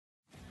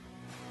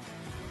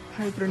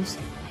Hi friends,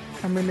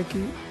 நம்ம இன்றைக்கி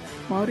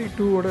மாரி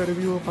 2ஓட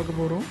ரிவ்யூவை பார்க்க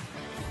போகிறோம்.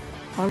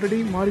 ஆல்ரெடி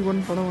மாரி 1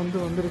 படம்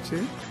வந்துருச்சு.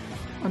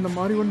 அந்த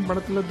மாரி 1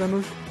 படத்தில்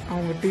தனுஷ்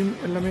அவங்க டீம்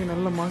எல்லாமே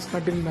நல்ல மாஸ்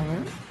காட்டியிருந்தாங்க.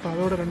 இப்போ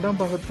அதோட 2ஆம்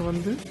பாகத்தை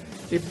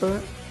இப்போ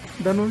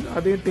தனுஷ்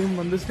அதே டீம்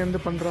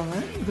சேர்ந்து பண்ணுறாங்க.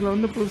 இதில்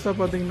புதுசாக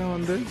பார்த்திங்கன்னா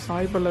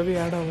சாய் பல்லவி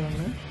ஆட்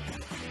ஆகுறாங்க.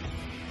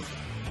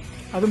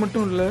 அது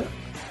மட்டும் இல்லை,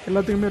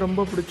 எல்லாத்துக்குமே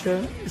ரொம்ப பிடிச்ச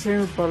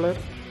இசையமைப்பாளர்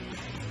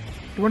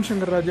யுவன்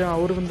சங்கர் ராஜா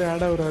அவர்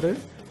ஆட் ஆகுறாரு.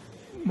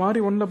 மாரி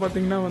 1ல்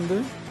பார்த்திங்கன்னா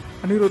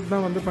அனிருத்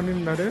தான்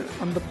பண்ணியிருந்தார்.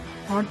 அந்த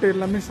பாட்டு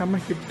எல்லாமே செம்ம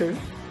ஹிட்டு.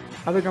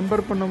 அதை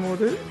கம்பேர்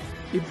பண்ணும்போது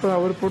இப்போ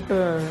அவர் போட்ட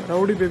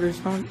ரவுடி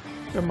பேபிஸ் தான்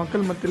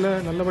மக்கள் மத்தியில்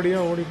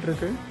நல்லபடியாக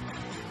ஓடிட்டுருக்கு.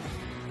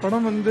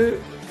 படம்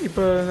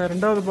இப்போ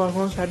 2வது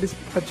பாகம்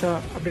சாட்டிஸ்ஃபை ஆச்சா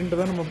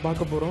அப்படின்றத நம்ம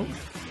பார்க்க போகிறோம்.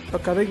 இப்போ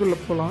கதைக்குள்ளே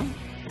போகலாம்.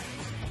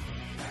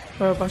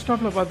 இப்போ ஃபஸ்ட்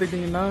ஹாஃபில்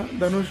பார்த்துக்கிட்டிங்கன்னா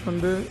தனுஷ்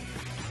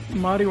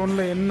மாரி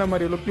 1ல் என்ன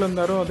மாதிரி லுக்கில்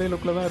இருந்தாரோ அதே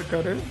லுக்கில் தான்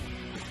இருக்கார்.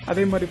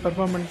 அதே மாதிரி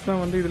பர்ஃபார்மன்ஸ்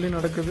தான் இதுலேயும்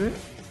நடக்குது.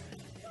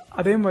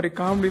 அதே மாதிரி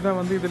காமெடி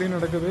தான் இதுலேயும்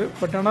நடக்குது.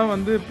 பட் ஆனால்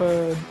இப்போ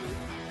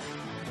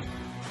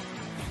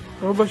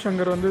ரோபோ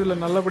சங்கர்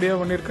இதில் நல்லபடியாக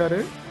பண்ணியிருக்காரு.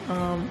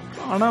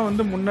 ஆனால்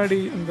முன்னாடி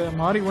இந்த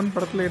மாரி 1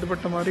 படத்தில்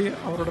ஈடுபட்ட மாதிரி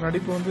அவரோட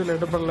நடிப்பு இதில்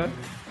ஈடுபடலை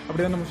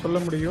அப்படி தான் நம்ம சொல்ல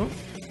முடியும்.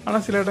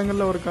 ஆனால் சில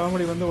இடங்களில் ஒரு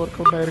காமெடி ஒர்க்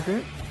அவுட் ஆகிருக்கு.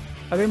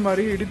 அதே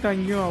மாதிரி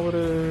இடித்தாங்கியும்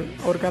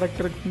அவர்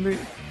கேரக்டருக்கு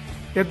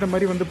ஏற்ற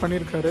மாதிரி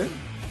பண்ணியிருக்காரு.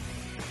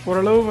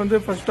 ஓரளவு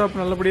ஃபர்ஸ்ட் ஹாஃப்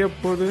நல்லபடியாக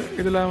போகுது.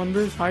 இதில்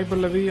சாய்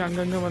பல்லவி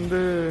அங்கங்கே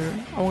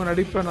அவங்க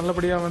நடிப்பை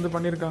நல்லபடியாக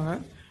பண்ணியிருக்காங்க.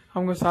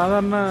 அவங்க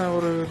சாதாரண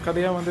ஒரு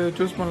கதையாக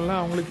சூஸ் பண்ணல,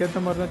 அவங்களுக்கு ஏற்ற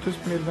மாதிரி தான்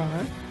சூஸ் பண்ணியிருக்காங்க.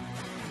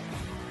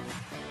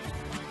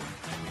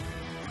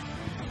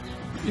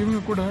 இவங்க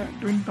கூட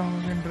ட்வின்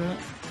தாமஸ் என்ற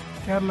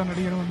கேரளா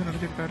நடிகர்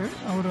நடிச்சிருக்காரு.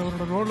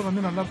 அவரோட ரோல்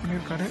நல்லா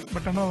பண்ணியிருக்காரு.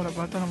 பட் ஆனால் அவரை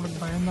பார்த்தா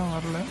நம்மளுக்கு பயம்தான்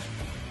வரல.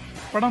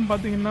 படம்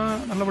பார்த்திங்கன்னா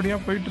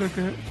நல்லபடியாக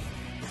போயிட்டுருக்கு.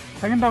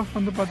 செகண்ட் ஹாஃப்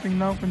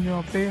பார்த்திங்கன்னா கொஞ்சம்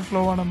அப்படியே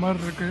ஸ்லோவான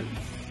மாதிரி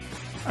இருக்குது.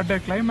 அட்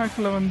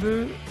கிளைமேக்ஸில்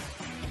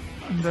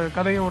அந்த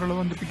கதையை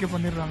ஓரளவு பிக்கப்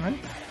பண்ணிடுறாங்க.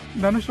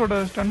 தனுஷோட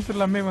ஸ்டன்ஸ்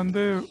எல்லாமே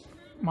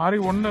மாறி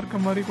 1 இருக்க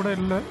மாதிரி கூட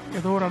இல்லை,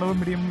 ஏதோ ஒரு அளவு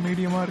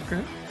மீடியமாக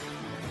இருக்குது.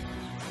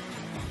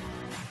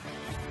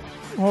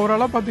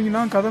 ஓவராலாக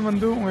பார்த்தீங்கன்னா கதை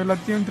உங்கள்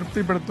எல்லாத்தையும்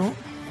திருப்திப்படுத்தும்.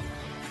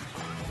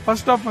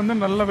 ஃபர்ஸ்ட் ஹாஃப்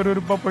நல்ல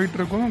விறுவிறுப்பாக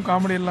போயிட்டுருக்கும்.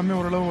 காமெடி எல்லாமே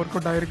ஓரளவு ஒர்க்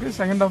அவுட் ஆகிருக்கு.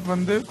 செகண்ட் ஹாஃப்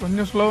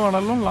கொஞ்சம்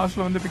ஸ்லோவானாலும்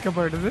லாஸ்ட்டில்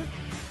பிக்கப் ஆகிடுது.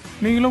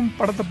 நீங்களும்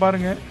படத்தை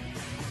பாருங்கள்.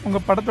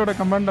 உங்கள் படத்தோட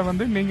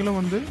கமெண்டை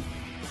நீங்களும்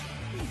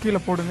கீழே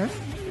போடுங்க.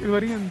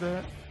 இதுவரையும் இந்த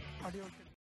ஆடியோ